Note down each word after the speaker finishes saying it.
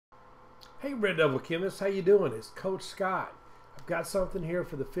Hey Red Devil Chemists, how you doing? It's Coach Scott. I've got something here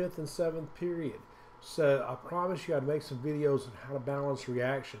for the 5th and 7th period. So I promise you I'd make some videos on how to balance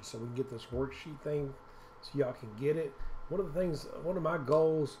reactions so we can get this worksheet thing so y'all can get it. One of my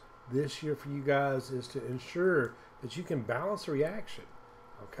goals this year for you guys is to ensure that you can balance a reaction,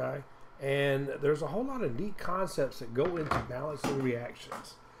 okay? And there's a whole lot of neat concepts that go into balancing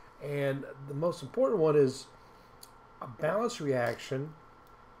reactions. And the most important one is a balanced reaction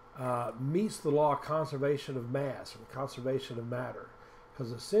meets the law of conservation of mass or conservation of matter,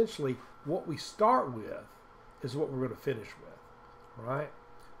 because essentially what we start with is what we're going to finish with, right?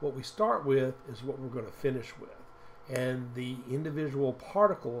 What we start with is what we're going to finish with, and the individual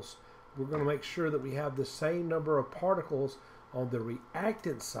particles, we're going to make sure that we have the same number of particles on the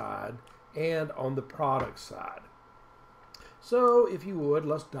reactant side and on the product side. So if you would,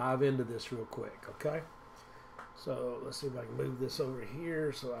 let's dive into this real quick, okay? So let's see if I can move this over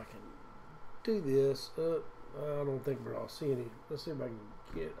here so I can do this. I don't think we're all seeing it. Let's see if I can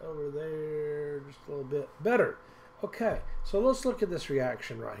get over there just a little bit better. Okay, so let's look at this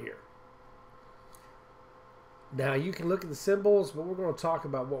reaction right here. Now you can look at the symbols, but we're going to talk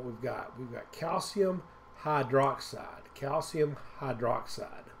about what we've got. We've got calcium hydroxide,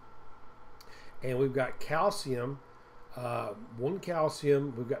 and we've got calcium. One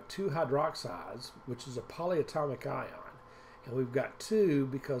calcium, we've got two hydroxides, which is a polyatomic ion, and we've got two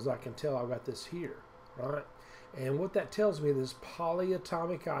because I can tell I've got this here, right? And what that tells me, this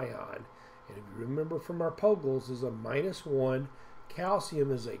polyatomic ion, and if you remember from our Pogles, is a -1.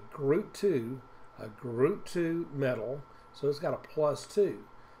 Calcium is a group 2 metal, so it's got a +2.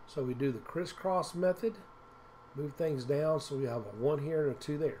 So we do the crisscross method, move things down, so we have a 1 here and a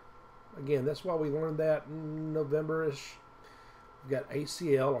 2 there. Again, that's why we learned that in November-ish. We've got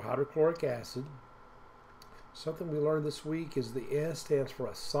HCl, or hydrochloric acid. Something we learned this week is the S stands for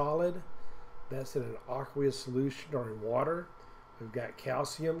a solid. That's in an aqueous solution or in water. We've got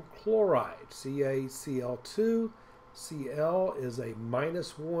calcium chloride, CaCl2. Cl is a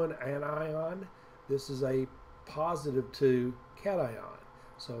 -1 anion. This is a +2 cation.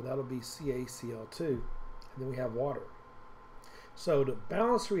 So that'll be CaCl2. And then we have water. So to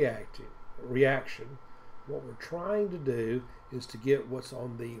balance reaction, what we're trying to do is to get what's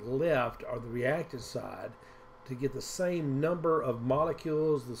on the left, or the reactant side, to get the same number of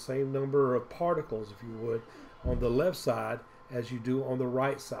molecules, the same number of particles, if you would, on the left side as you do on the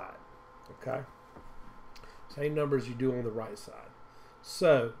right side, okay? Same numbers you do on the right side.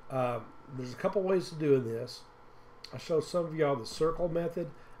 So there's a couple ways of doing this. I showed some of y'all the circle method.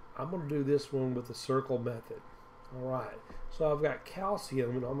 I'm going to do this one with the circle method. All right, so I've got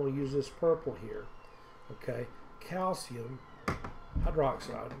calcium, and I'm going to use this purple here, okay? Calcium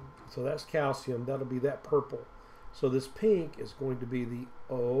hydroxide, so that's calcium, that'll be that purple. So this pink is going to be the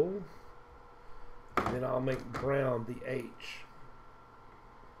O, and then I'll make brown the H,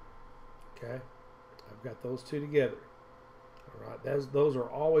 okay? I've got those two together, all right? Those are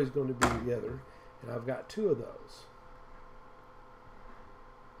always going to be together, and I've got two of those,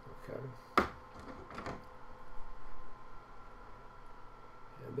 okay?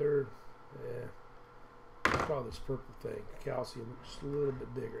 They're, let's try this purple thing, calcium, just a little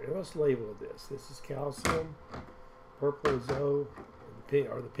bit bigger. And let's label this. This is calcium, purple is O,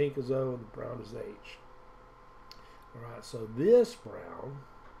 and the pink is O, and the brown is H. All right, so this brown,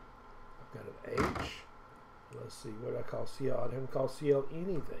 I've got an H. Let's see, what do I call Cl? I haven't called Cl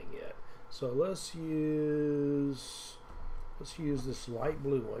anything yet. So let's use this light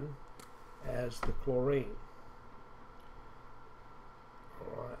blue one as the chlorine.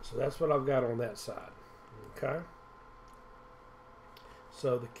 Alright, so that's what I've got on that side, okay?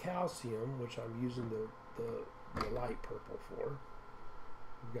 So the calcium, which I'm using the light purple for,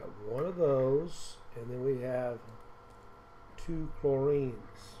 we've got one of those, and then we have two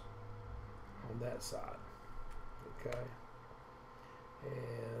chlorines on that side, okay?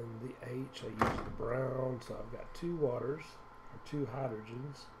 And the H, I use the brown, so I've got two waters, or two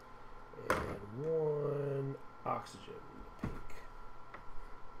hydrogens, and one oxygen.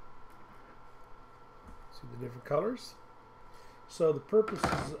 See the different colors? So the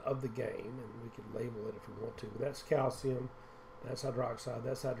purposes of the game, and we can label it if we want to, but that's calcium, that's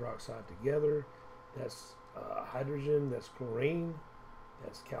hydroxide together, that's hydrogen, that's chlorine,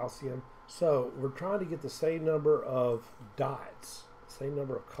 that's calcium. So we're trying to get the same number of dots, same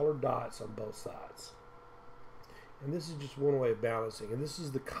number of colored dots on both sides. And this is just one way of balancing, and this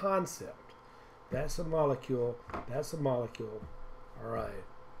is the concept. That's a molecule, all right,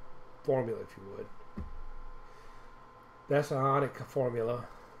 formula if you would. That's an ionic formula,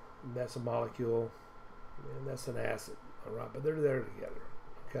 and that's a molecule, and that's an acid, all right? But they're there together,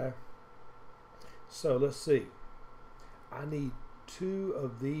 okay? So let's see. I need 2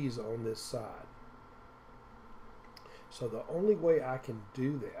 of these on this side. So the only way I can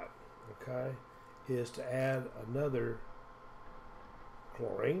do that, okay, is to add another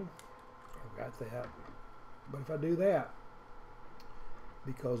chlorine. I've got that. But if I do that,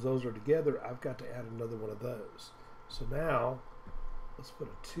 because those are together, I've got to add another one of those. So now, let's put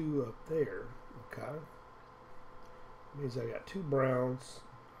a 2 up there, okay? Means I got 2 browns.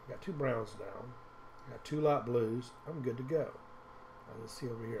 I've got 2 browns now. I got 2 light blues. I'm good to go. Now let's see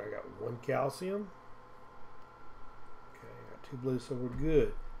over here. I got 1 calcium. Okay, I got 2 blues, so we're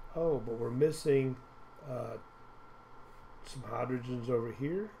good. Oh, but we're missing some hydrogens over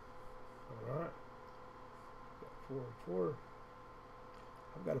here. All right. Got 4 and 4.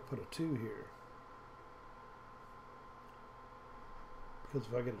 I've got to put a 2 here. Because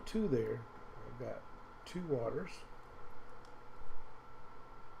if I get a 2 there, I've got 2 waters.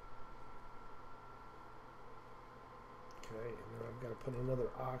 Okay, and then I've got to put another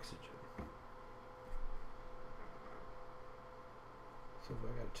oxygen. So if I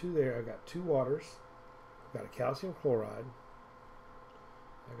got a 2 there, I got 2 waters. I've got a calcium chloride.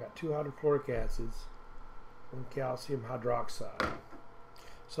 I've got 2 hydrochloric acids, 1 calcium hydroxide.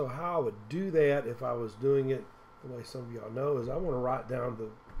 So how I would do that if I was doing it the way some of y'all know is I want to write down the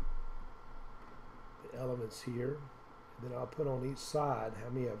elements here. And then I'll put on each side how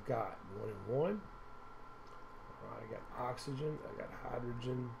many I've got. 1 and 1. All right, I got oxygen, I got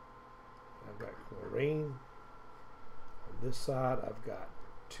hydrogen, I've got chlorine. On this side, I've got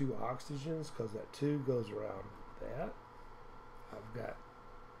 2 oxygens because that 2 goes around that. I've got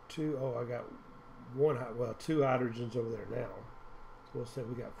 2, I got 2 hydrogens over there now. So we'll say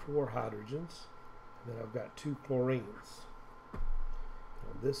we got 4 hydrogens. And then I've got 2 chlorines.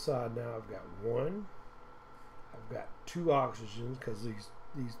 On this side now I've got 1. I've got 2 oxygens because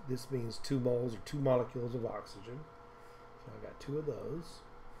this means 2 moles or 2 molecules of oxygen. So I got 2 of those.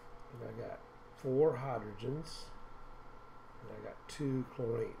 And I got 4 hydrogens. And I got 2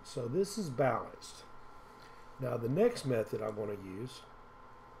 chlorines. So this is balanced. Now the next method I'm going to use,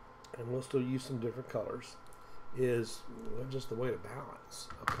 and we'll still use some different colors, is just the way to balance.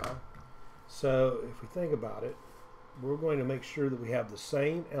 Okay. So if we think about it, we're going to make sure that we have the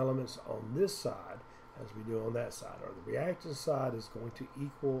same elements on this side as we do on that side, or the reactant side is going to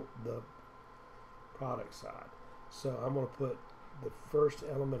equal the product side. So I'm going to put the first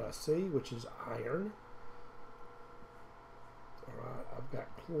element I see, which is iron. All right, I've got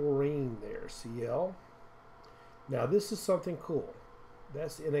chlorine there, Cl. Now this is something cool.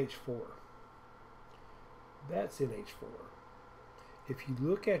 That's NH4. That's NH4. If you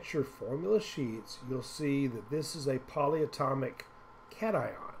look at your formula sheets, you'll see that this is a polyatomic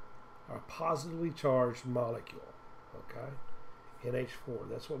cation, or a positively charged molecule, okay? NH4,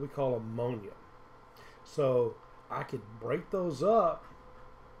 that's what we call ammonium. So I could break those up,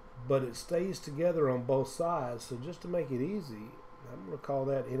 but it stays together on both sides. So just to make it easy, I'm going to call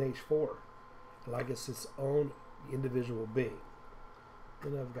that NH4, like it's its own individual being.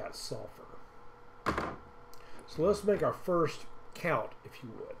 Then I've got sulfur. So let's make our first count, if you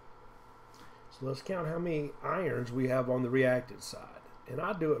would. So let's count how many irons we have on the reactant side. And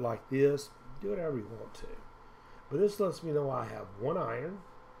I do it like this. Do it however you want to. But this lets me know I have 1 iron.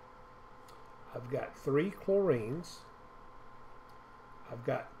 I've got 3 chlorines. I've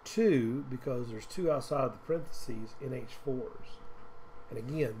got 2, because there's 2 outside of the parentheses, NH4s. And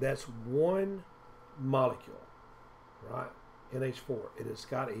again, that's 1 molecule, right? NH4. It has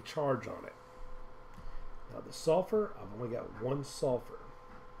got a charge on it. Now the sulfur, I've only got 1 sulfur.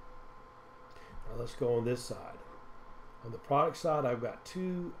 Now let's go on this side. On the product side, I've got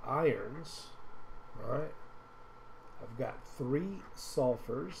 2 irons, right? I've got 3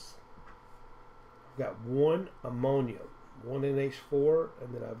 sulfurs. I've got 1 ammonium, 1 NH4,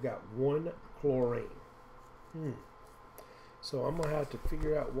 and then I've got 1 chlorine. So I'm going to have to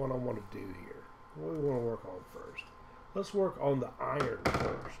figure out what I want to do here. What do we want to work on first? Let's work on the iron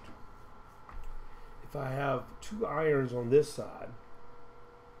first. If I have 2 irons on this side,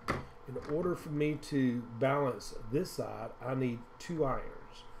 in order for me to balance this side, I need 2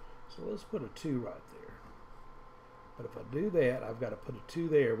 irons. So let's put a 2 right there. But if I do that, I've got to put a 2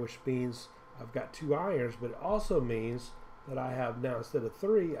 there, which means I've got 2 irons, but it also means that I have now, instead of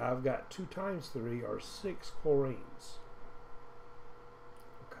 3, I've got 2 times 3, or 6 chlorines.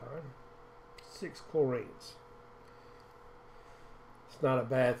 Okay, 6 chlorines. It's not a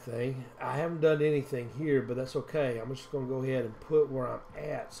bad thing. I haven't done anything here, but that's okay. I'm just going to go ahead and put where I'm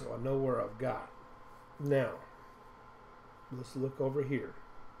at so I know where I've got. Now, let's look over here.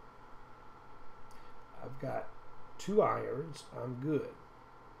 I've got 2 irons. I'm good.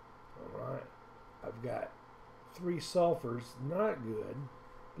 All right. I've got 3 sulfurs, not good.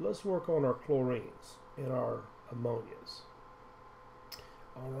 But let's work on our chlorines and our ammonias.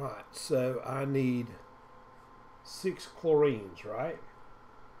 All right, so I need 6 chlorines, right?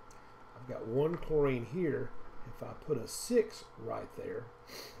 I've got 1 chlorine here. If I put a 6 right there,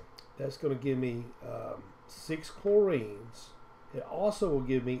 that's going to give me 6 chlorines. It also will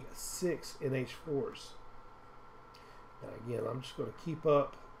give me 6 NH4s. Now again, I'm just going to keep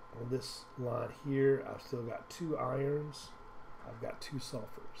up on this line here. I've still got 2 irons. I've got 2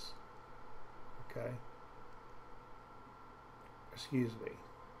 sulfurs. Okay. Excuse me.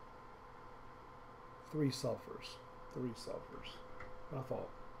 3 sulfurs. 3 sulfurs. My fault.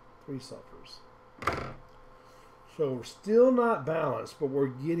 3 sulfurs. So we're still not balanced, but we're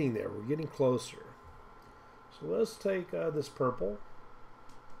getting there. We're getting closer. So let's take this purple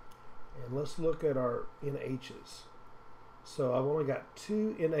and let's look at our NHs. So I've only got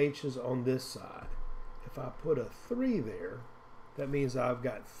 2 NHs on this side. If I put a 3 there, that means I've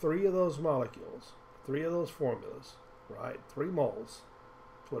got 3 of those molecules, 3 of those formulas, right? 3 moles.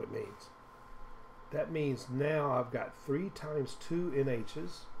 That's what it means. That means now I've got 3 times 2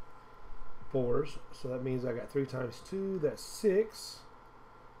 NHs, 4s. So that means I got 3 times 2, that's 6.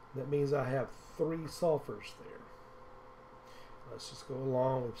 That means I have 3 sulfurs there. Let's just go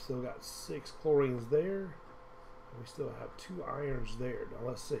along. We've still got 6 chlorines there. And we still have 2 irons there. Now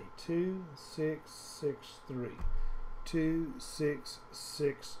let's see. 2, 6, 6, 3. 2, 6,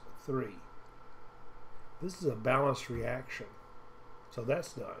 6, 3. This is a balanced reaction. So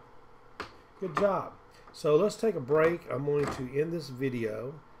that's done. Good job. So let's take a break. I'm going to end this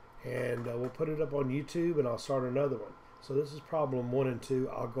video and we'll put it up on YouTube and I'll start another one. So this is problem 1 and 2.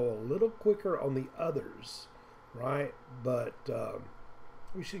 I'll go a little quicker on the others, right? But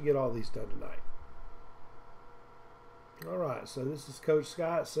we should get all these done tonight. All right, so this is Coach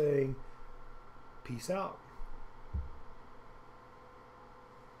Scott saying peace out.